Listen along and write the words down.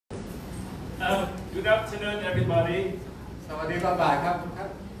Good afternoon, everybody. สวัสดีตอนบ่ายครับ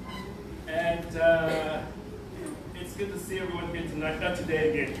And it's good to see everyone here tonight, not today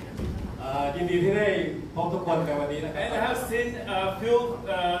again. ยินดีที่ได้พบทุกคนในวันนี้นะครับ And I have seen a few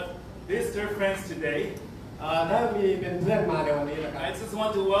visitor friends today. ถ้ามีเป็นเพื่อนมาในวันนี้นะครับ I just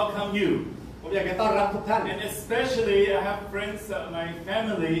want to welcome you. ผมอยากจะต้อนรับทุกท่าน And especially I have friends, my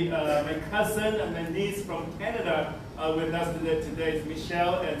family, my cousin and my niece from Canada with us today. It's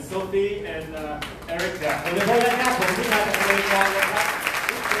Michelle and Sophie and Erica. โดยเฉพาะญาติผมที่มาจากอเมริกานะครับ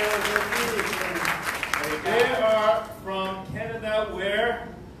They are from Canada where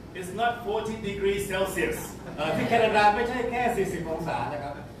it's not 40 degrees Celsius. ที่แคนาดาไม่ใช่แค่40 องศานะค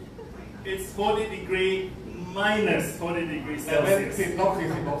รับ It's 40 degree minus 40 degrees แต่เป็น Celsius. 10 ลบ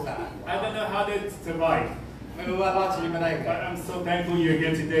 40 องศา I don't know how they survive. ไม่รู้ว่ารอดชีวิตมาได้ไง But I'm so thankful you're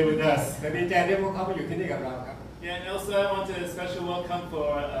here today with us. แต่ดีใจที่พวกเขามาอยู่ที่นี่กับเราครับ Yeah, and also I want a special welcome for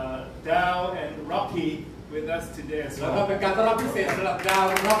Dao and Rocky with us today as แล้วก็ well. เป็นการต้อนรับพิเศษสำหรับดาว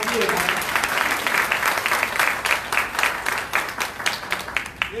ร็อกกี้ครับ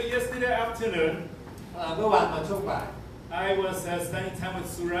Yesterday afternoon, เมื่อวานตอนช่วงบ่าย I was spending time with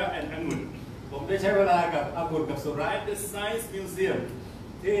Surah and Angun ผมได้ใช้เวลากับองุ่นกับสุรา at the Science Museum.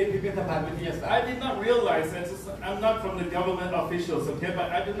 ที่พิพิธภัณฑ์วิทยาศาสต I ร์ did not realize that I'm not from the government officials, okay, but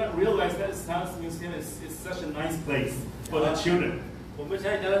I did not realize that the Science Museum is such a nice place for the children. ผมไม่ใ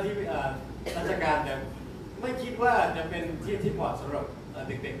ช่เจ้าหน้าที่ราชการแต่ไม่คิดว่าจะเป็นที่ที่เหมาะสำหรับ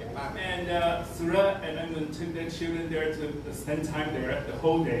เด็กๆอย่างมาก And Surah and Angun took their children there to spend time there the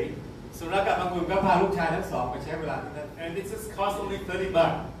whole day. สุรากับองุ่นก็พาลูกชายทั้งสองไปใช้เวลาที่นั่น And it just cost only 30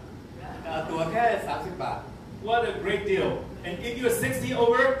 baht. ตั๋วแค่30 บาท What a great deal. And if you're 60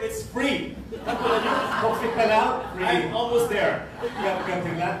 over, it's free. ถ้าคุณอายุ60 ไปแล้วฟรี I'm almost there. เกือบ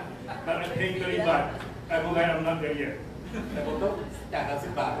ถึงแล้ว But I'm paying 30 baht. I'm glad I'm not there yet. แต่ผมต้องจ่าย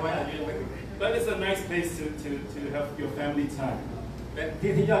30 บาทเพราะว่าอายุยังไม่ถึง But it's a nice place to have your family time. เป็น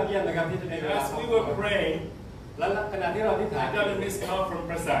ที่ที่ยอดเยี่ยมนะครับที่จะได้เวลา As we were praying, และขณะที่เราที่ถ่าย I got a missed call from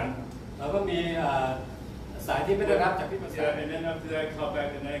Prasan. เราก็มีสายที่ไม่ได้รับจากพี่ประสาน Yeah, and then after that I called back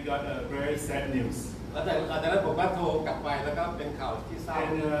and I got very sad news. แล้วแต่หลังจากนั้นผมก็โทรกลับไปแล้วก็เป็นข่าวที่เศร้า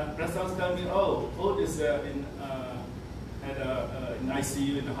And Prasan was telling me, oh, is at in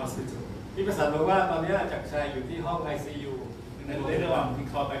ICU in the hospital. พี่ประสานบอกว่าตอนนี้จากชัยอยู่ที่ห้อง ICU And then later on he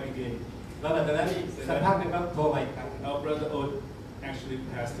called back again. แล้วหลังจากนั้นอีกสักพักหนึ่งก็โทรมาอีกครั้ง Our brother Ode actually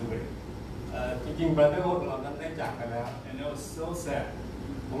passed away. จริงๆ brother Old เรานั้นได้จากไปแล้ว And I was so sad,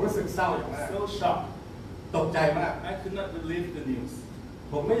 ผมรู้สึกเศร้าอย่างมาก so shocked. ตกใจมาก I could not believe the news.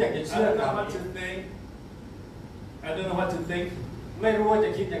 ผมไม่อยากจะ I เชื่อ don't ข่า know ว what to think. I don't know what to think. ไม่รู้ว่าจะ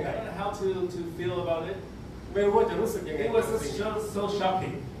คิดยัง I ไง don't know how to feel about it. ไม่รู้ว่าจะรู้สึกยังไง It was so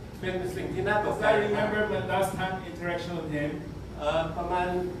shocking. เป็นสิ่งที่น่าตก Because ใจ I remember my last time interaction with him. ประมาณ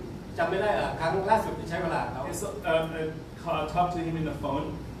จำไม่ได้ครั้งล่าสุดที่ใช้เวลาเขา I talked to him in the phone.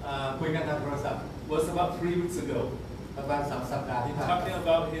 คุยกันทางโทรศัพท์ Was about 3 weeks ago. ประมาณ3 สัปดาห์ที่ผ่านมา Talking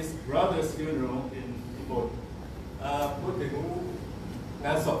about his brother's funeral in Ipoh. พูดถึงง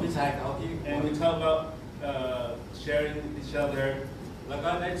านศพพี่ชายเขาที่ And we talk about sharing with each other แล้วก็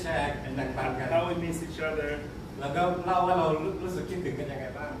ได้แชร์แบ่งปันกัน how we miss each other. แล้วก็เล่าว่าเรารู้สึกคิดถึงกันยังไง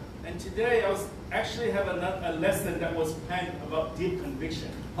บ้าง And today I was actually have a lesson that was planned about deep conviction.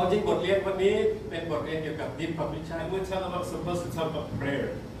 ความจริงบทเรียนวันนี้เป็นบทเรียนเกี่ยวกับ deep conviction And we're supposed to talk about prayer.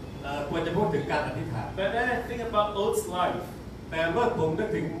 ควรจะพูดถึงการอธิษฐาน But then I think about Oath's life. แต่เมื่อผมนึก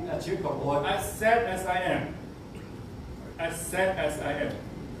ถึงชีวิตของโอ๊ต As sad as I am. As sad as I am.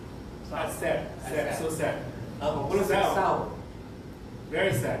 As sad. So sad. ผมก็รู้สึกเศร้า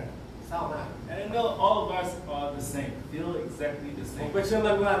Very sad. เศร้ามาก And I know all of us are the same. Feel exactly the ผม same. ก็เชื่อ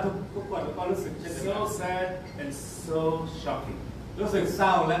มั่นว่าทุกคนก็รู้สึกเช่นเดียวกั So น sad and so shocking. รู้สึกเศร้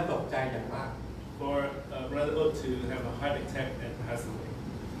าและตกใจอย่างมาก For Brother Oath to have a heart attack and pass away.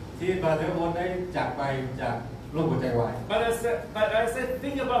 ที่บราเธอร์โอ๊ตได้จากไปจากโรคหัวใจวาย But as I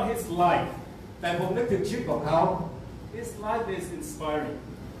think about his life, แต่ผมนึกถึงชีวิตของเขา his life is inspiring.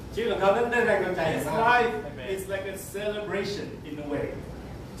 ชีวิตของเขานั้นได้แรงบันดาลใจอย่าง His มาก life is like a celebration in a way.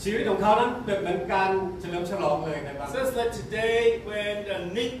 ชีวิตของเขานั้นเป็นเหมือนการเฉลิมฉลองเลยในบาง Just like today when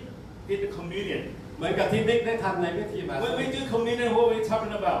Nick did the communion. เหมือนกับที่นิกได้ทำในพิธีมา When we do communion, what are we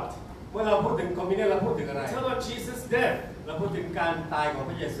talking about? เมื่อเราพูดถึงคอมมิวนิสต์เราพูดถึงอะไร We talk about Jesus' death. เราพูดถึงการตายของ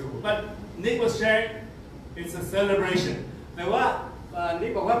พระเยซู But Nick was sharing, it's a celebration. แต่ว่านิ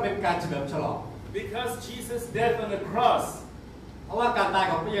กบอกว่าเป็นการเฉลิมฉลอง Because Jesus' death on the cross เพราะว่าการตาย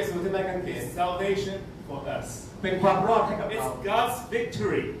ของพระเยซูที่ไม้กางเขน is salvation for us. เป็นความรอดให้กับเรา It's God's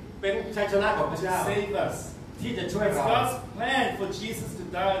victory เป็นชัยชนะของพระ to เจ้า save us, ที่จะช่วย It's เรา God's plan for Jesus to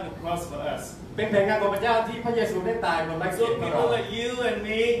die on the cross for us. เป็นแผนงานของพระเจ้าที่พระเยซูได้ตายบนไม้กางเข So นเพื่อเรา people like you and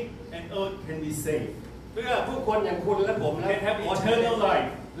me and Old can be saved. เพื่อผู้คนอย่างคุณและผมและ Can have eternal life.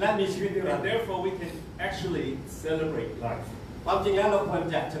 และมีชีวิตนิรัน And ดร์ therefore we can actually celebrate life ความจริงแล้วเราควร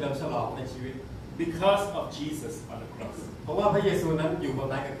จะเฉลิมฉลองในชีวิต because of Jesus on the cross. เพราะว่าพระเยซูนั้นอยู่บน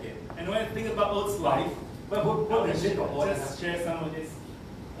ไม้กางเขน And when I think about Old's life, เมื่อพูด I ถึงชีวิตของโอ๊ต will นะครับ just share some of these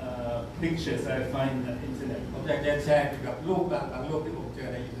pictures that I find on the internet. ผมอยากจะแชร์เกี่ยวกับรูปบางรูปที่ผมเจอ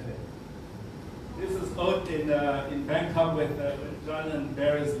ในอินเทอร์เน็ต This is Old in Bangkok with John and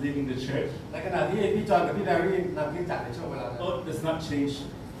Barry is leaving the church. ในขณะที่พี่จอห์นกับพี่แบร์รี่นำขึ้นจากในช่วงเวลานั้น Old does not change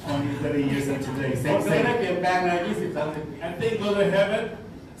 20, 30 years and today. ผม Same, ก็ไม่ได้ same. เปลี่ยนแปลงเลย20-30 ปี I think go to heaven,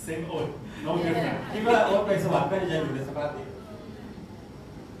 same Old, no different. คิดว่าโอ๊ตไปสวรรค์ก็จะอยู่ในสภาพนี้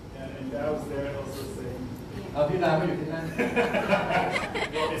And that was there also saying, เอาพี่ดาวก็อยู่ที่นั่น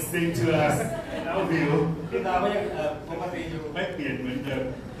well, it's same to us in our view. พี่ดาวก็ยังปกติอยู่ ไม่เปลี่ยนเหมือนเดิม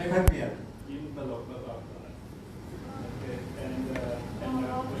ไม่ค่อยเปลี่ยน ยิ้มตลกOkay, and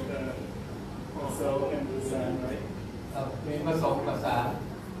with the so and the sun, right? มีผสมภาษาน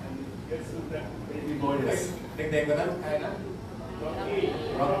And guess who that baby boy is? เด็กๆกว่านั้นใครนะ Rocky.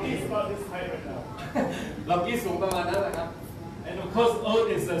 Rocky's about this height right now. ล็อกกี้สูงประมาณนั้นแหละครับ And of course, Old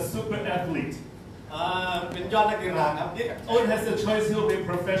is a super athlete. เป็นยอดนักกีฬาครับ Old has the choice; he'll be a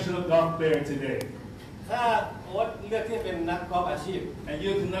professional golf player today. ถ้าโอ๊ตเลือกที่เป็นนักกอล์ฟอาชีพ And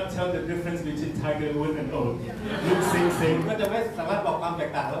you cannot tell the difference between Tiger Woods and Old. Look same, ก็ same. จะไม่สามารถบอกความแต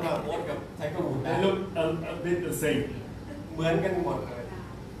กต่างระหว่างโอ๊ตกับไทเกอร์วูดได้ They look a bit the same. เหมือนกันหมดเลย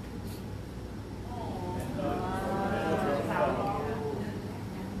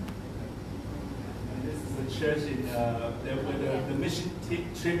And this is the church in the mission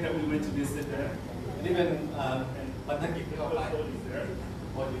trip that we went to visit there. อันนี้เป็นพันธกิจที่เราไป Old is there.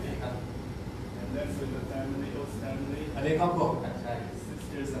 โอ๊ตอยู่นี่ครับ And that's with the family, Old's family, อันนี้ครอบครัวของกันชัย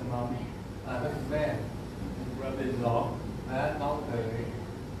sisters and mommy, นั่นคือแม่ and brother-in-law. และน้องเอ๋ย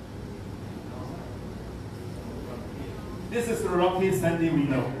This is the Rocky and Sandy we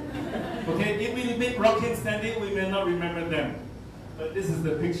know. Okay, if we meet Rocky and Sandy, we may not remember them. But this is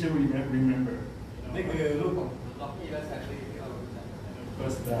the picture we remember. นี่คือรูปของล็อกกี้และแซนดี้ที่เรารู้จัก And of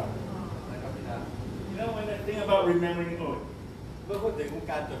course, และก็พี่ดาว you know, when I think about remembering Old, เมื่อพูดถึง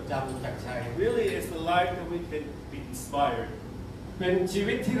การจดจำจากชัย really it's the life that we can be inspired เป็นชี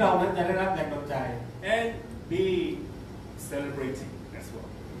วิตที่เรานั้นจะได้รับแรงบันดาลใจ and be celebrating as well.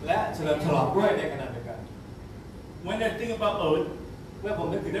 และเฉลิมฉลองด้วยในขณะเดียวกัน When I think about Old, เมื่อผม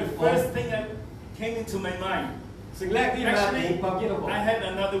นึกถึง the โอ๊ต first thing that came into my mind, สิ่งแรกที่มาถึงความคิดของผม I had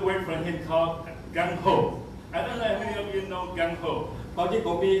another word from him called gung ho. I don't know how many of you know gung ho. ความจริงผ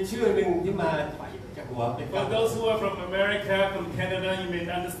มมีชื่อหนึ่งที่มาจากหัวเป็น For those who are from America, from Canada, you may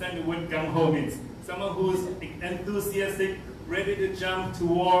understand the word gung ho means someone who's enthusiastic, ready to jump to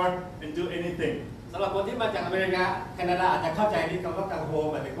war and do anything. สำหรับคนที่มาจากอเมริกาแคนาดาอาจจะเข้าใจนี่คำว่ากังโฮ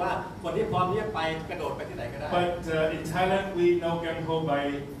หมายถึงว่าคนที่พร้อมที่จะไปกระโดดไปที่ไหนก็ได้ But in Thailand, we know gung ho by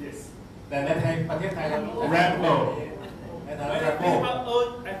this. แต่ในไทยประเทศไทยเรา Rambo. ในฐานะ When แร I มโบ้ think about Old,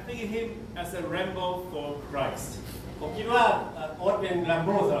 I think of him as a Rambo for Christ. ผมคิดว่าโอ๊ตเป็นแรมโ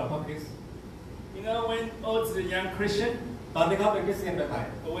บ้สำหรับพระคริสต์ You know, when Old's a young Christian, ตอนที่เขาเป็นคริสเตียนใหม่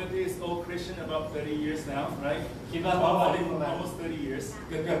or when he's old Christian, about 30 years now, right? ๆคิดว่าเขาอายุประมาณ Almost 30 years. เ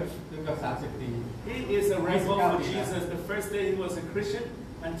กือบ30 ปี He is a rebel for Jesus. The first day he was a Christian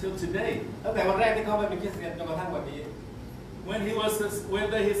until today. ตั้งแต่วันแรกที่เขามาเป็นคริสเตียนจนกระทั่งวันนี้ When he was,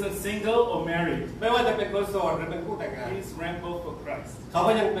 whether he's a single or married, ไม่ว่าจะเป็นคนโสดหรือเป็นผู้แต่งงาน he's rebel for Christ. เขา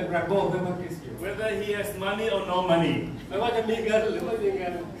ก็ยังเป็นแรมโบ้เพื่อพระคริสต์อยู่ Whether he has money or no money, ไม่ว่าจะมีเงินหรือไม่มีเงิ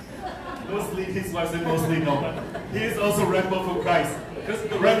น mostly his wife and mostly no money. He is also rebel for Christ because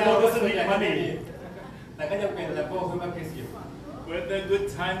the rebel doesn't need money. แต่ก็ยังเป็นแรมโบ้เพื่อพระคริสต์อยู่ Whether good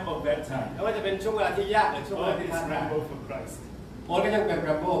time or bad time, ไม่ว่าจะเป็นช่วงเวลาที่ยากหรือช่วงเวลา Old ที่ is ท้าทาย rebel for Christ. โอ๊ตก็ยังเป็นแร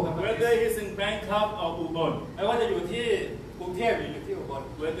มโบ้เพื่อพระคริส Whether ต์ he's in Bangkok or Ubon, ไม่ว่าจะอยู่ที่กรุงเทพหรืออยู่ที่อุบล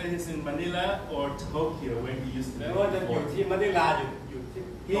whether he's in Manila or Tokyo where he used to ไม่ be ว่าจะอยู่ before, ที่มะนิลาอยู่ที่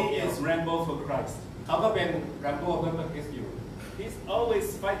โต he เกียว is rebel for Christ. เขาก็เป็นแรมโบ้เพื่อพระคริสต์อยู่ He's always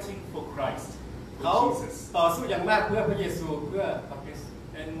fighting for Christ, เขา for Jesus. ต่อสู้อย่างมากเพื่อพระเยซูเพื่อพระคริสต์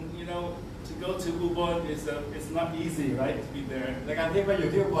And you know, to go to Ubon is it's not easy, right? To be there. ในการที่ไปอยู่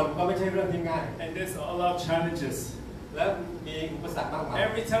ที่อุบลก็ไม่ใช่เรื่องที่ง่าย And there's a lot of challenges. และมีอุปสรรคมากมาย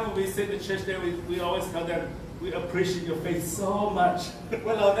Every time we visit the church there, we always tell them, we appreciate your faith so much. เ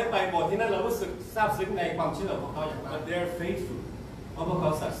มื่อเราได้ไปโบสถ์ที่นั่นเรารู้สึกซาบซึ้งในความเชื่อของเขาอย่างมาก But they're faithful เพราะพวกเข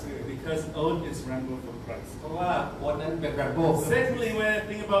าสัตย์ซื่อ because Old is rebel for Christ. เพราะว่าโอ๊ตนั้นเป็นแรมโบ้ Secondly, when I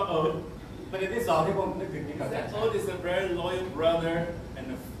think about Old, ประเด็นที่สองที่ผมนึกถึงนี่กับ that Old is a very loyal brother and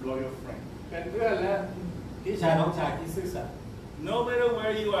a loyal friend. เป็นเพื่อนและ พี่ชายน้องชายที่ซื่อสัตย์ No matter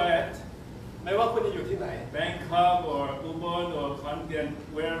where you are at, ไม่ว่าคุณจะอยู่ที่ไหน Bangkok or Ubon or Khon Kaen,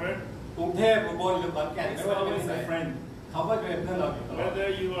 wherever, กรุงเทพอุบลหรือขอนแก่น he's ไม่ว่าจะเป็น always ที่ไหน a friend. เขาก็จะเป็นเพื่อนเราอยู่ตลอด Whether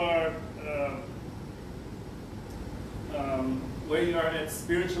you are where you are at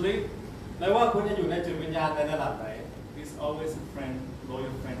spiritually, ไม่ว่าคุณจะอยู่ในจิตวิญญาณในระดับไหน he's always a friend,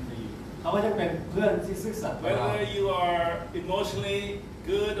 loyal friend for you. เขาก็จะเป็นเพื่อนที่ซื่อสัตย์กับเรา Whether you are emotionally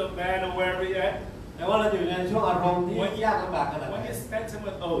good or bad or wherever you're at, ไม่ว่าเราอยู่ในช่วงอารมณ์ที่ยากลำบากขนาดไหน when you spend time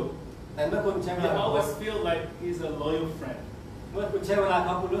with Ode, แต่เมื่อคุณใช้เว you ลา always feel like he's a loyal friend เมื่อคุณใช้เวลาเข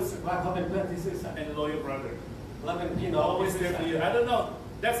าคุณรู้สึกว่าเขาเป็นเพื่อนที่ซื่อสัตย์ and a loyal brother. และเป็นพี่น้องที่ Always ซื่อ there สัต for ย์ you. I don't know.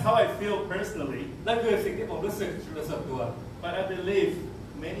 That's how I feel personally. นั่นคือสิ่งที่ผมรู้สึกโดยส่วนตัว But I believe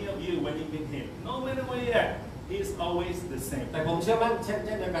many of you, when you meet him, no matter where you're at, he is always the same. แต่ผมเชื่อมั่นเช่นเ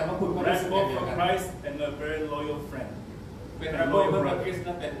ดียวกันว่าคุณก็รู้สึก Red เดี Bull ยว for กัน Christ and a very loyal friend. เป็น And รั a กโลก loyal เพื่อนพระค brother. ริสต์แล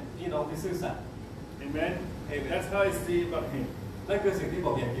ะเป็นพี่น้องที่ซื่อสัตย์ Amen. Amen. That's how I see about him. นั่นคือสิ่งที่ผ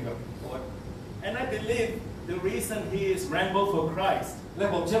มเห็นเกี่ยวกับโค้ช And I believe the reason he is Rambo for Christ, และ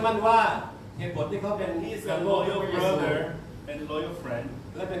ผมเชื่อมั่นว่าเหตุผลที่เขาเป็น he is กั a นโลกเพื่อ loyal พระเยซู brother and a loyal friend,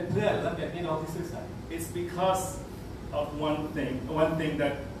 และเป็นเพื่อนและเป็นพี่น้องที่ซื่อสัตย์ it's because of one thing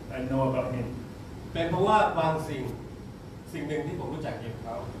that I know about him. เป็นเพราะว่าบางสิ่งหนึ่งที่ผมรู้จักเกี่ยวกับเข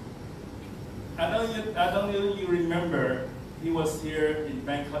า I don't know you remember he was here in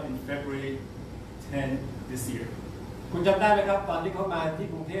Bangkok in February 10 this year. คุณจำได้ไหมครับตอนที่เขามาที่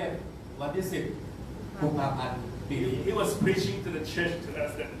กรุงเทพวันที่ 10 กุมภาพันธ์ปีนี้ He was preaching to the church to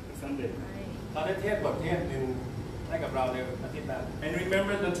us that Sunday. เขาได้เทศน์บทเทศน์หนึ่งให้กับเราในอาทิตย์นั้น And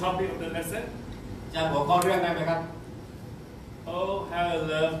remember the topic of the lesson? จำหัวข้อเรื่องได้ไหมครับ Oh, how I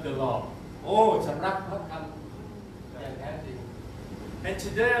love the law. โอ้ฉันรักพระคำอย่างแท้จริง And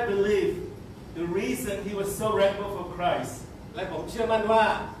today I believe the reason he was so rebel for Christ, และผมเชื่อมั่นว่า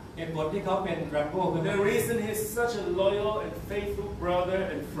เหตุผลที่เขาเป็นแรมโบ้คือ the reason he's such a loyal and faithful brother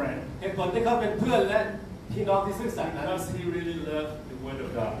and friend, เหตุผลที่เขาเป็นเพื่อนและพี่น้องที่ซื่อสัตย์นั้น because he really loved the Word of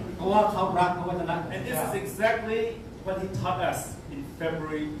God. เพราะว่าเขารักพระวจนะของ And พ this ระ is เจ้า exactly what he taught us in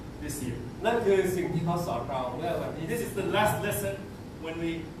February this year. นั่นคือสิ่งที่เขาสอนเราเมื่อวันที่ This is the last lesson when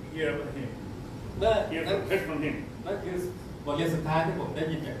we hear about him, เมื่อ heard from him. นั่นคือบทเรียนสุดท้ายที่ผมได้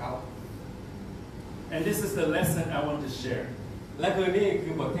ยินจากเขา And this is the lesson I want to share. และคือนี่คื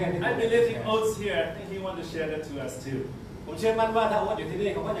อบทเทศน์ที่ผม I believe if Oates here, I think he wants to share that to us too. ผมเชื่อมั่นว่าถ้าโอ๊ตอยู่ที่นี่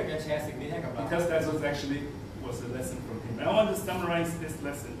เขาก็อยากจะแชร์สิ่งนี้ให้กับเรา Because that was a lesson from him. I want to summarize this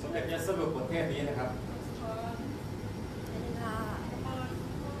lesson ผมอยาก today. จะสรุปบทเทศน์นี้นะครับ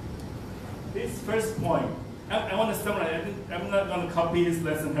This first point, I want to summarize. I'm not going to copy his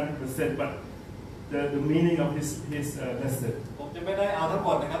lesson 100%, but the meaning of his lesson. ผมจะไม่ได้เอาทั้งหม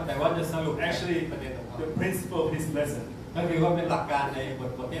ดนะครับแต่ว่าจะสรุป Actually, ประเด็นของเขา the principle of his lesson ก็คือว่าเป็นหลักการในบ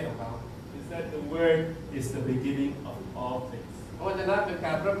ทเทศน์ของเขา is that the word is the beginning of all things. พระวจนะเป็นก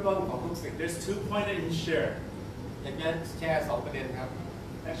ารเริ่มต้นของทุกสิ่ง There's 2 points that he shared. อยากจะแชร์2ประเด็นครับ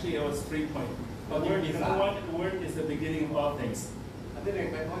Actually, it was 3 points. Oh, you mean Number one, the word is the beginning of all things. อันที่หนึ่ง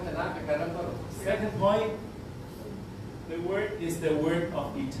เป็นพระวจนะเป็นการเริ่มต้นของทุกสิ่ง Second point, the word is the word of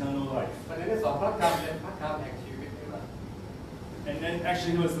eternal life. ประเด็นที่สองพระคำเป็นพระคำแห่งชีวิตนี่แหละ And then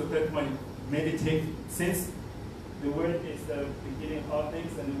actually it was the third point, meditate. Since the word is the beginning of all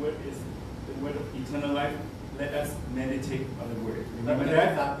things and the word is the word of eternal life, let us meditate on the word. และประ Remember เด็นที่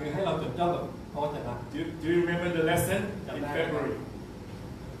that? สามคือให้เราจดจ่อกับพระวจนะ Do you remember the lesson in February?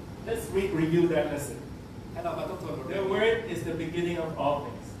 Let's review that lesson. ให้เรามาทบทวนบทเรีย The น word is the beginning of all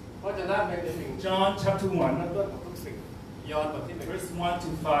things. พระวจนะเป็นสิ่ง John chapter เริ่ม 1, ต้นของทุกสิ่งยอห์นบทที่ verse 1 to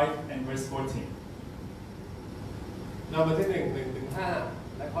 5 and verse 14. 1ยอห์นบทที่1 ถึง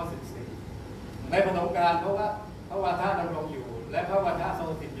 5 และข้อ 14 ในปฐมกาลเพราะว่าพระวาทะดำรงอยู่ และพระวาทะทรง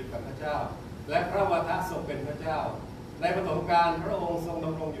ติดอยู่กับพระเจ้า และพระวาทะทรงเป็นพระเจ้า ในปฐมกาลพระองค์ทรงด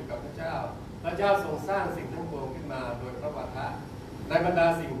ำรงอยู่กับพระเจ้า พระเจ้าทรงสร้างสิ่งทั้งปวงขึ้นมาโดยพระวาทะในบรรดา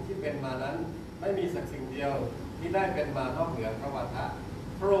สิ่งที่เป็นมานั้นไม่มีสักสิ่งเดียวที่ได้เป็นมานอกเหนือพระวาทะ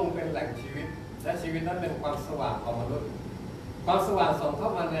พระองค์เป็นแหล่งชีวิตและชีวิตนั้นเป็นความสว่างของมนุษย์ความสว่างส่องเข้า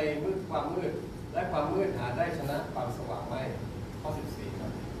มาในความมืดและความมืดหาได้ชนะความสว่างไม่ข้อ 14 ครั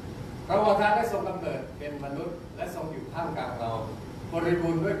บพระวาทะได้ทรงกำเนิดเป็นมนุษย์และทรงอยู่ท่ามกลางเราบริบู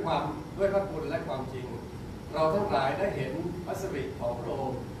รณ์ด้วยพระคุณและความจริงเราทั้งหลายได้เห็นพระสิริของพระอ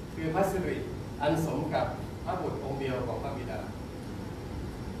งค์คือพระสิริอันสมกับพระบุตรองค์เดียวของพระบิดา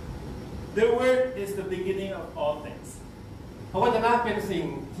The word is the beginning of all things. พระวจนะเป็นสิ่ง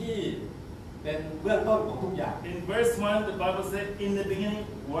ที่เป็นเบื้องต้นของทุกอย่าง In verse 1, the Bible said, in the beginning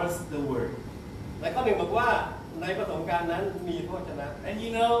was the word. ในข้อ 1บอกว่าในปฐมกาลนั้นมีพระวจนะ And you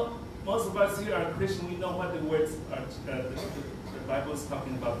know, most of us here are Christian. We know what the words are, the Bible is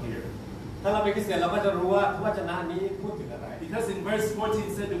talking about here. ถ้าเราเป็นคริสเตียนเราก็จะรู้ว่าพระวจนะนี้พูดถึงอะไร Because in verse 14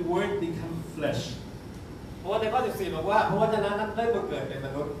 it said the word become flesh. เพราะว่าในข้อ 14 บอกว่าพระวจนะนั้นได้บังเกิดเป็นม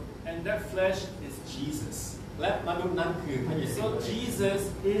นุษย์ And that flesh is Jesus. และมนุษย์นั้นคือพระเยซู So Jesus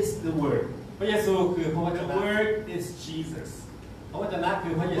is the word. พระเยซูคือพระวจ The นะ word is Jesus. พระวจนะคื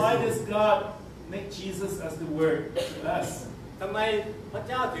อพระเยซู Why does God make Jesus as the word to us? ทำไมพระเ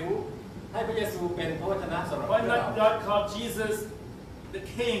จ้าถึงให้พระเยซูเป็นพระวจนะสำหรับ Why เรา not God call Jesus the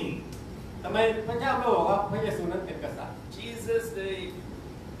king? ทำไมพระเจ้าไม่บอกว่าพระเยซูนั้นเป็นกษัตริย์ Jesus the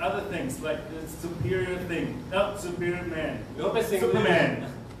other things like the superior thing, not superior man. หรือว่าเป็นสิ่ง Superman.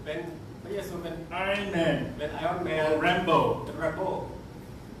 เป็นพระเยซูเป็น Iron Man. เป็นไอรอนแมน Or Rambo. เป็นแรมโบ้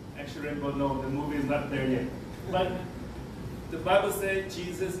Actually, Rambo, no, the movie is not there yet. But the Bible says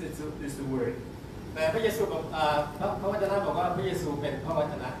Jesus is the word. แต่พระเยซูบอกพระวจนะบอกว่าพระเยซูเป็นพระว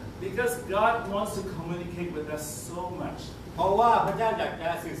จนะ Because God wants to communicate with us so much. เพราะว่าพระเจ้าอยากจะ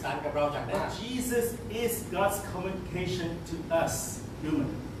สื่อสารกับเราอย่างมาก And Jesus is God's communication to us, human.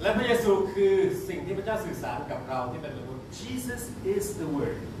 และพระเยซูคือสิ่งที่พระเจ้าสื่อสารกับเราที่เป็นมนุษย์ Jesus is the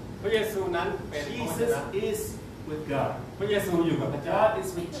word. พระเยซูนั้นเป็นพระวจ Jesus นะ is with God. พระเยซูอยู่กับพระเจ้า God is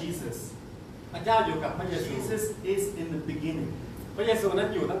with Jesus. พระเจ้าอยู่กับพระเยซู Jesus is in the beginning. พระเยซูนั้น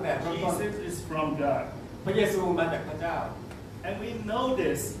อยู่ตั้งแต่เริ่มต้น Jesus is from God. พระเยซูมาจากพระเจ้า And we know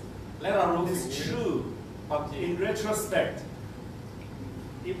this และเรารู้สิ่ง is นี้ true ความจริง in retrospect.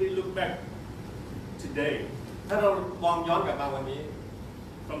 If we look back today, ถ้าเรามองย้อนกลับมาวันนี้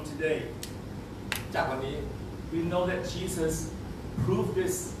from today, จากวันนี้ we know that Jesus proved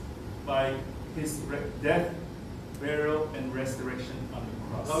this by his death, burial, and resurrection on the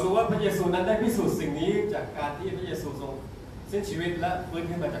เรา cross. รู้ว่าพระเยซูนั้นได้พิสูจน์สิ่งนี้จากการที่พระเยซูทรงสิ้นชีวิตและฟื้น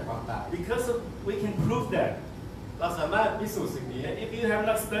ขึ้นมาจากความตาย Because we can prove that. เราสามารถพิสูจน์สิ่งนี้ And if you have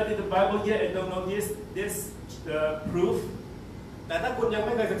not studied the Bible yet and don't know this proof, แต่ถ้าคุณยังไ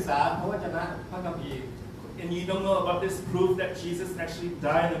ม่เคยศึกษาพระวจนะพระคัมภีร์ and you don't know about this proof that Jesus actually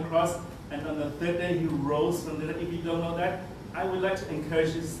died on the cross and on the third day he rose from the dead, if you don't know that, I would like to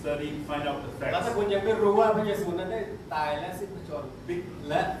encourage you to study, find out the แล้วถ้า facts. คุณยังไม่รู้ว่าพระเยซูนั้นได้ตายและสิ้นพระชนม์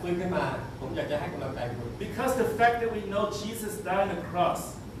และฟื้นขึ้นมา ผมอยากจะให้กำลังใจคุณ Because the fact that we know Jesus died on the cross,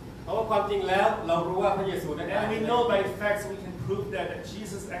 เพราะว่าความจริงแล้วเรารู้ว่าพระเยซูได้ตาย and we know by facts we can prove that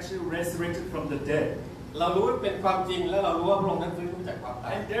Jesus actually resurrected from the dead. เรารู้เป็นความจริงและเรารู้ว่าพระองค์นั้นฟื้นขึ้นจากความตา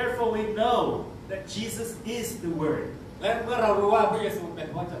ย And therefore we know that Jesus is the Word. และเมื่อเรารู้ว่าพระเยซูเป็น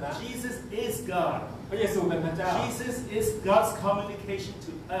พระวจนะ Jesus is God. พระเยซูเป็นพระเจ้า Jesus is God's communication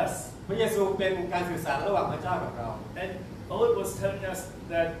to us. พระเยซูเป็นการสื่อสารระหว่างพระเจ้ากับเรา And Old was telling us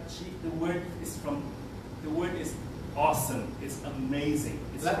that the word is awesome, it's amazing,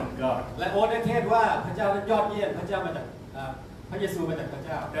 it's from God. และโอ๊ตได้เทศว่าพระเจ้านั้นยอดเยี่ยมพระเจ้ามาจากพระเยซูมาจากพระเ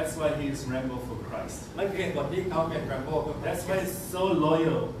จ้า That's why he is Rambo for Christ. นั่นคือเหตุผลที่เขาเป็นแรมโบ้คือ That's why he's so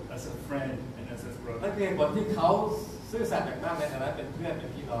loyal as a friend and as his นั่น brother. คือเหตุผลที่เขาซื่อสัตย์อย่างมากในฐานะเป็นเพื่อนเป็น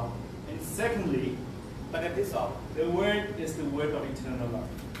พี่น้อง And secondly, ประเด็นที่สอง the word is the word of eternal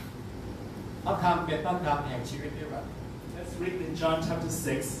life. พระคำเป็นพระคำแห่งชีวิตที่แบบ Let's read in John chapter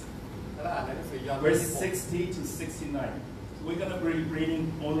 6, ถ้าเราอ่านในหนังสือยอห์นบท verse ที่ 60 to 69. We're going to be reading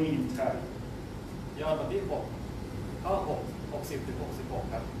only in Thai. 6ยอห์นบทที่6ข้อ60ถึง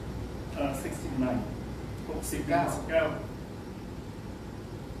66ครับ 69. 69.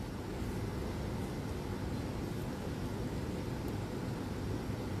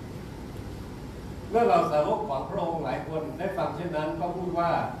 เมื่อเราสาวกของพระองค์หลายคนได้ฟังเช่นนั้นก็พูดว่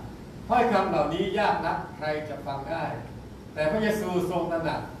าถ้อยคำเหล่านี้ยากนักใครจะฟังได้ แต่พระเยซูทรงตระห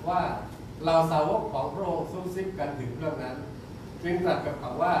นักว่าเราสาวกของพระองค์ซุ่มซิบกันถึงเรื่องนั้นจึงตรัสกับเข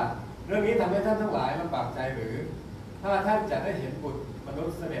าว่าเรื่องนี้ทำให้ท่านทั้งหลายลำบากใจหรือถ้าท่านจะได้เห็นบุตรมนุษ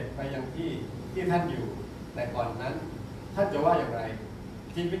ย์เสด็จไปยังที่ท่านอยู่แต่ก่อนนั้นท่านจะว่าอย่างไร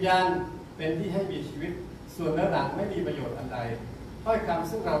จิตวิญญาณเป็นที่ให้มีชีวิตส่วนเนื้อหนังไม่มีประโยชน์อันใดถ้อยคำ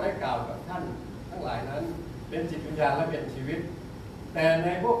ซึ่งเราได้กล่าวกับท่านทั้งหลายนั้นเป็นจิตวิญญาณและเป็นชีวิตแต่ใน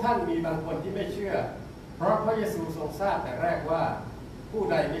พวกท่านมีบางคนที่ไม่เชื่อเพราะพระเยซูทรงทราบแต่แรกว่าผู้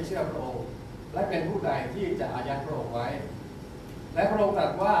ใดไม่เชื่อพระองค์และเป็นผู้ใดที่จะอายัดพระองค์ไว้และพระองค์ตรั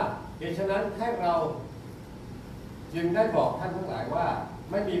สว่าเหตุฉะนั้นให้เราจึงได้บอกท่านทั้งหลายว่า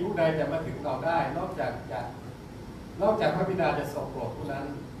ไม่มีผู้ใดจะมาถึงเราได้นอกจากพระบิดาจะทรงโปรดผู้นั้น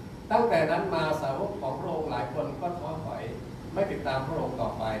ตั้งแต่นั้นมาสาวกของพระองค์หลายคนก็ท้อถอยไม่ติดตามพระองค์ต่อ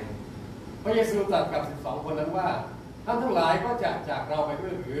ไปพระเยซูตรัสกับ12คนนั้นว่าท่านทั้งหลายก็จะจากเราไปด้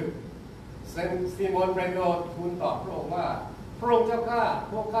วยหรือซีโมนเปโตรทูลตอบพระองค์ว่าพระองค์เจ้าข้า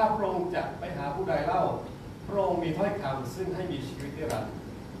พวกข้าพระองค์จะไปหาผู้ใดเล่าพระองค์มีถ้อยคำซึ่งให้มีชีวิตนิรันดร์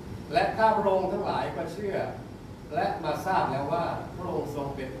และข้าพระองค์ทั้งหลายก็เชื่อและมาทราบแล้วว่าพระองค์ทรง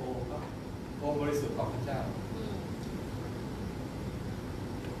เป็นองค์บริสุทธิ์ของพระเจ้า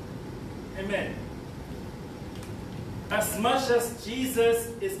Amen. As much as Jesus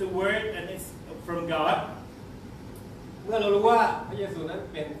is the Word and it's from God, เมื่อเรารู้ว่าพระเยซูนั้น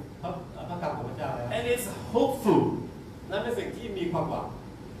เป็นพระคำของพระเจ้าแล้ว and it's hopeful, นั่นเป็นสิ่งที่มีความหวัง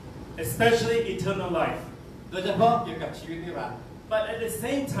especially eternal life. โดยเฉพาะเกี่ยวกับชีวิตนิรันดร์ But at the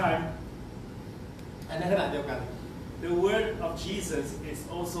same time, ในขณะเดียวกัน the Word of Jesus is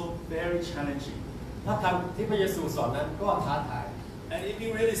also very challenging. พระคำที่พระเยซูสอนนั้นก็ท้าทาย And if you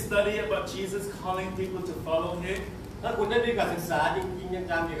really study about Jesus calling people to follow Him, ถ้าคุณได้มีการศึกษาจริงๆ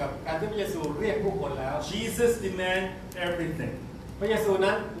จังๆเกี่ยวกับการที่พระเยซูเรียกผู้คนแล้ว Jesus demands everything, พระเยซู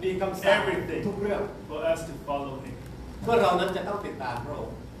นั้นมีคำสั่งทุกเรื่อง for us to follow Him. เพื่อเรานั้นจะต้องติดตามพระอง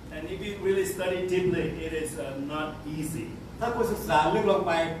ค์ And if you really study deeply, it is not easy. ถ้าคุณศึกษาลึกลงไ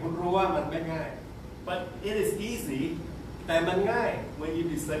ปคุณรู้ว่ามันไม่ง่าย But it is easy แต่มันง่าย when you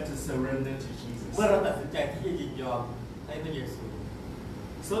decide to surrender to เมื่อ Jesus. เราตัดสินใจที่จะยินยอมให้พระเยซู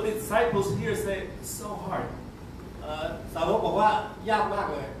So the disciples here say, it's so hard. สาวกบอกว่ายากมาก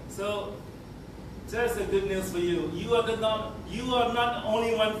เลย So there's the good news for you. You are not the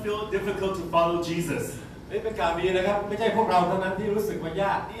only one feel difficult to follow Jesus. นี่เป็นข่าวดีนะครับไม่ใช่พวกเราเท่านั้นที่รู้สึกว่าย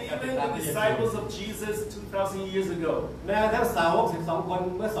ากในการติด Even ตาม the พระเยซู disciples of Jesus 2,000 years ago แม้กระทั่งสาวก12 คน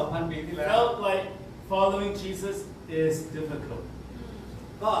เมื่อ 2,000 ปีที่แล้ว felt like following Jesus is difficult.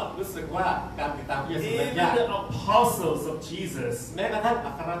 ก็รู้สึกว่าการติดตามพระเยซูนั้น Even ยาก the apostles of Jesus แม้กระทั่ง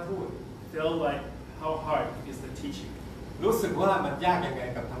อัครทูต felt like how hard is the teaching. รู้สึกว่ามันยากยังไง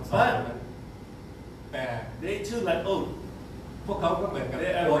กับคำสอนนั้นแต่ They too like, oh, พวกเขาก็เหมือนกับ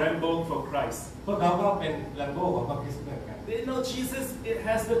they are Rambo for Christ. พวกเขาก็เป็นแลมโบ้ของพระคริสต์เหมือนกัน They know Jesus, it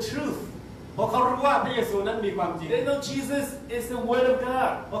has the truth. เพราะเขารู้ว่าพระเยซูนั้นมีความจริง They know Jesus is the Word of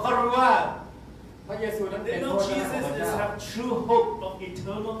God. เพราะเขารู้ว่าพระเยซูนั้นเป็น They พระ know วจนะของ Jesus พระ is เจ้า have true hope of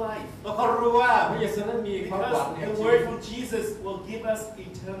eternal life. เพราะเขารู้ว่าพระเยซูนั้นมีความหวัง Because แห่ง the ชีวิ Word ต from Jesus will give us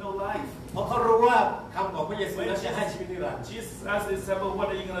eternal life. เพราะเขารู้ว่าคำของพระเยซูนั้นจะให้ชีวิตนิรันดร์ Jesus asked the disciples, what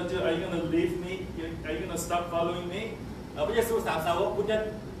are you going to do? Are you going to leave me? Are you going to stop following me? พระเยซูถามสาวกคุณจะ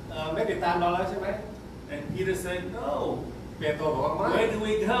ไม่ติดตามเราแล้วใช่ไหม And Peter said, no. เปโตรบอกว่าไม่ Where do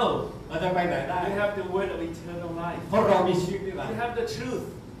we go? เราจะไปไหนได้ We have the Word of eternal life. เพราะเรามีชีวิตนิรัน We ดร์ have the truth.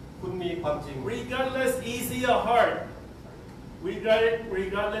 คุณมีความจริง Regardless easy or hard.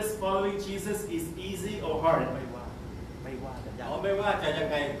 Regardless following Jesus is easy or hard. ไม่ว่าจะยัง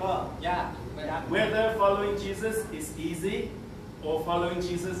ไงก็ยาก Whether following Jesus is easy or following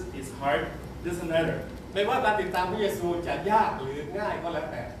Jesus is hard, doesn't matter. ไม่ว่าการติดตามพระเยซูจะยากหรือง่ายก็แล้ว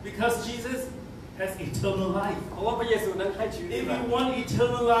แต่ Because Jesus has eternal life. เพราะว่าพระเยซูนั้นให้ชีวิตนิ If รัน you ดร์ want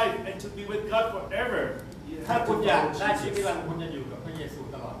eternal life and to be with God forever, you ถ้า have คุ to ณอยาก follow ได้ชีวิตนิรัน Jesus. ดร์คุณจะอยู่กับพระเยซู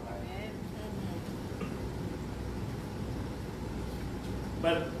ตลอดไป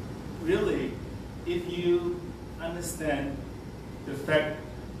But really, if you understand the fact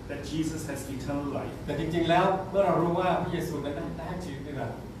that Jesus has eternal life, แต่จริงๆแล้วเมื่อเรารู้ว่าพระเยซูนั้นได้ให้ชีวิตนิรั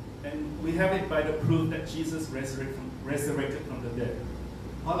นดร์ and we have it by the proof that Jesus resurrected from the dead,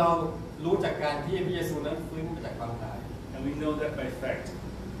 เพราะเรารู้จากการที่พระเยซูนั้นฟื้นมาจากความตาย and we know that by fact.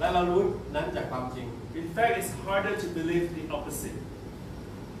 และเรารู้นั้นจากความจริง In fact, it's harder to believe the opposite.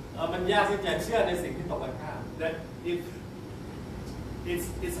 มันยากที่จะเชื่อในสิ่งที่ตรงกันข้าม That if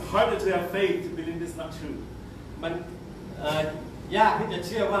it's harder to have faith to believe it's not true. มันยากที่จะเ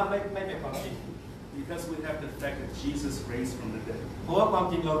ชื่อว่าไม่เป็นความจริง Because we have the fact that Jesus raised from the dead. เพราะว่าความ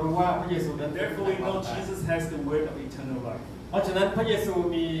จริงเรารู้ว่าพระเยซูนั้น Therefore, we know Jesus has the word of eternal life. เพราะฉะนั้นพระเยซู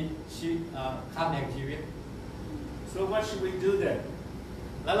มีคำแห่งชีวิต So what should we do then?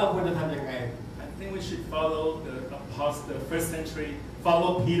 แล้วเราควรจะทำยังไง I think we should follow the apostle, the first century,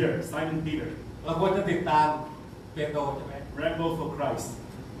 follow Peter, Simon Peter. เราควรจะติดตามเปโตรใช่ไหม Rambo for Christ.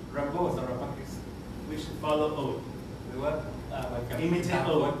 รัมโบ้สำหรับพระคริสต์ We should follow oath. หรือว่าเหมือนกับ Imitate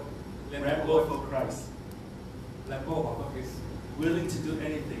oath. เรียน Rambo for Christ. รัมโบ้ของพระคริสต์ Willing to do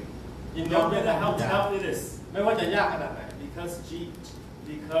anything. ยินยอม No ที่จะ matter ทำ how ทุกอย่าง tough it is. ไม่ว่าจะยากขนาดไหน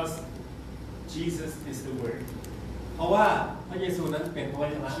Because Jesus is the word. เพราะว่าพระเยซูนั้นเป็นพระว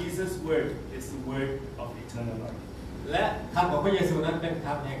จนะ Jesus' word is the word of eternal life. และคำของพระเยซูนั้นเป็นค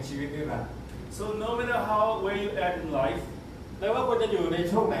ำแห่งชีวิตนิรันดร์ So no matter where you at in life, ไม่ว่าคุณจะอยู่ใน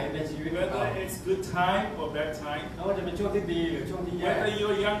ช่วงไหนในชีวิตของเรา whether it's good time or bad time, ไม่ว่าจะเป็นช่วงที่ดีหรือช่วงที่แย่ whether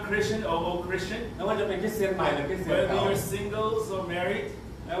you're a young Christian or old Christian, ไม่ว่าจะเป็นคริสเตียนใหม่หรือคริสเตียน whether เก่า you're singles or married,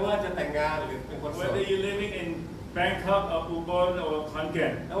 ไม่ว่าจะแต่งงานหรือเป็นคนโสด whether you're living in Bangkok or Ubon or Khon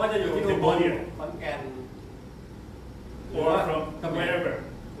Kaen ไม่ว่าจะอยู่ที่อุบลขอนแก่น or from เขมร wherever,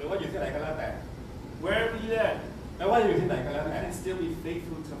 หรือว่าอยู่ที่ไหนก็แล้วแต่ wherever you're at, ไม่ว่าจะอยู่ที่ไหนก็แล้ว you แต่ can still be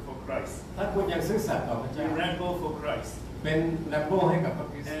faithful for Christ. ถ้าคุณยังซื่อสัตย์ต่อพระเจ้า Be Rambo for Christ เป็นแลมโบ้ให้กับพระ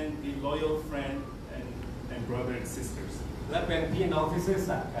คริสต์ and be loyal friend and brother and sisters. และเป็นพี่น้องที่ซื่อ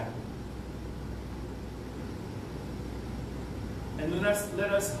สัตย์กัน And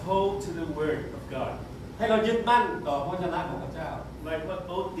let us hold to the word of God. ให้เรายึดมั่นต่อพระวจนะของพระเจ้า Like what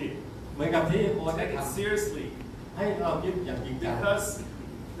Oath did. เหมือนกับที่โอ๊ตได้ Take it ทำ seriously. ให้เรายึดอย่างจริงจัง Because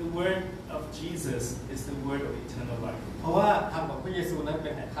the word of Jesus is the word of eternal life. เพราะว่าคำของพระเยซูนั้นเป็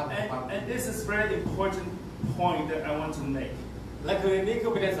นคำของความ And this is very important point that I want to make. และคือนี่คื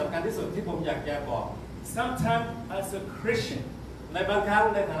อประเด็นสำคัญที่สุดที่ผมอยากจะบอก Sometimes as a Christian, ในบางครั้ง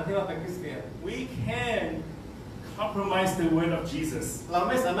ในฐานะที่เราเป็นคริสเตียน we can compromise the word of Jesus เรา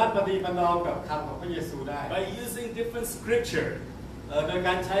ไม่สามารถปฏิบัติกับคำของพระเยซูได้ by using different scripture, โดยก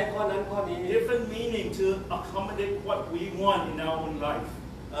ารใช้ข้อนั้นข้อนี้ different meaning to accommodate what we want in our own life.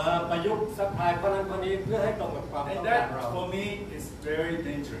 ประยุกต์สัพพลายข้อนั้นข้อนี้เพื่อให้ตรงกับความ And ต้องการเรา that for me is very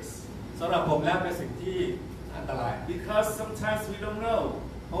dangerous. สำหรับผมแล้วเป็นสิ่งที่อันตราย Because sometimes we don't know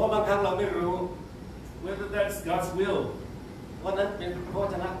เพราะว่าบางครั้งเราไม่รู้ whether that's God's will. ว่านั้นเป็นพระว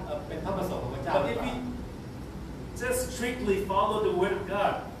จนะเป็นพระประสงค์ของพระเจ้า But if we just strictly follow the word of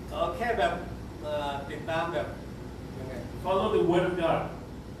God, แค่แบบติดตามแบบยังไง follow the word of God,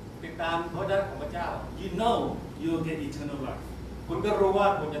 ติดตามพระวจนะของพระเจ้า you know you will get eternal life. คุณก็รู้ว่า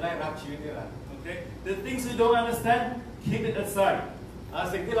คุณจะได้รับชีวิตนิรันดร์ Okay? The things we don't understand, keep it aside.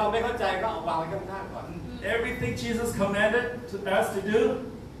 สิ่งที่เราไม่เข้าใจก็เอาวางไว้ข้างๆก่อน Everything Jesus commanded to us to do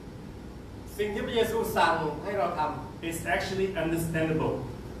สิ่งที่พระเยซูสั่งให้เราทำ is actually understandable.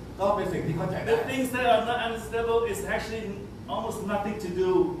 ก็เป็นสิ่งที่เข้าใจได้ The things that are not understandable is actually almost nothing to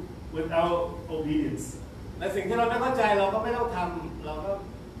do with our obedience. และสิ่งที่เราไม่เข้าใจเราก็ไม่ต้องทำเราก็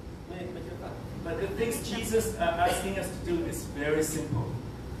ไม่เชื่อฟัง But the things Jesus are asking us to do is very simple.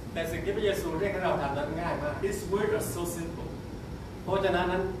 แต่สิ่งที่พระเยซูเรียกให้เราทำนั้นง่ายมาก His words are so simple, เพราะฉะนั้น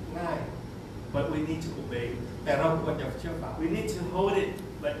ง่าย but we need to obey. แต่เราควรจะเชื่อฟัง We need to hold it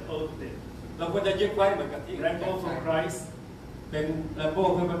like Oath did. เราควรจะยึดไว้เหมือนกับที่ Let go for Christ เป็นแลมโบ้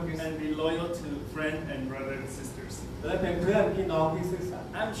เพื่อพระคริสต์ and be loyal to friends and brothers and sisters. และเป็นเพื่อนพี่น้องที่ซื่อสัตย์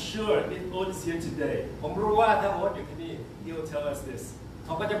I'm sure if Oath is here today, ผมรู้ว่าถ้าโอ๊ตอยู่ที่นี่ he will tell us this. เข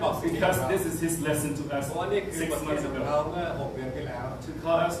าก็จะบอกสิ่งนี้ Because this is his lesson to us เพราะว่านี่คือ 6 บทเรียน months ของเรา ago. เมื่อ6 เดือนที่แล้ว To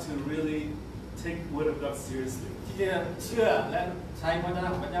call us to really take the word of God seriously. ที่จะเชื่อและใช้พระวจนะ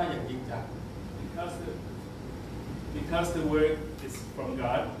ของพระเจ้าอย่างจริงจัง Because the word is from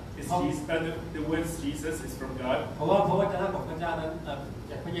God, the word Jesus is from God, เพราะว่าพระวจนะของพระเจ้านั้น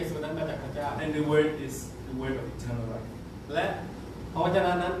จากพระเยซูนั้นมาจากพระเจ้า and the word is the word of eternal life. และพระวจน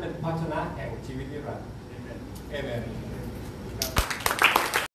ะนั้นเป็นพระวจนะแห่งชีวิตนิรันดร์ Amen. เอเมน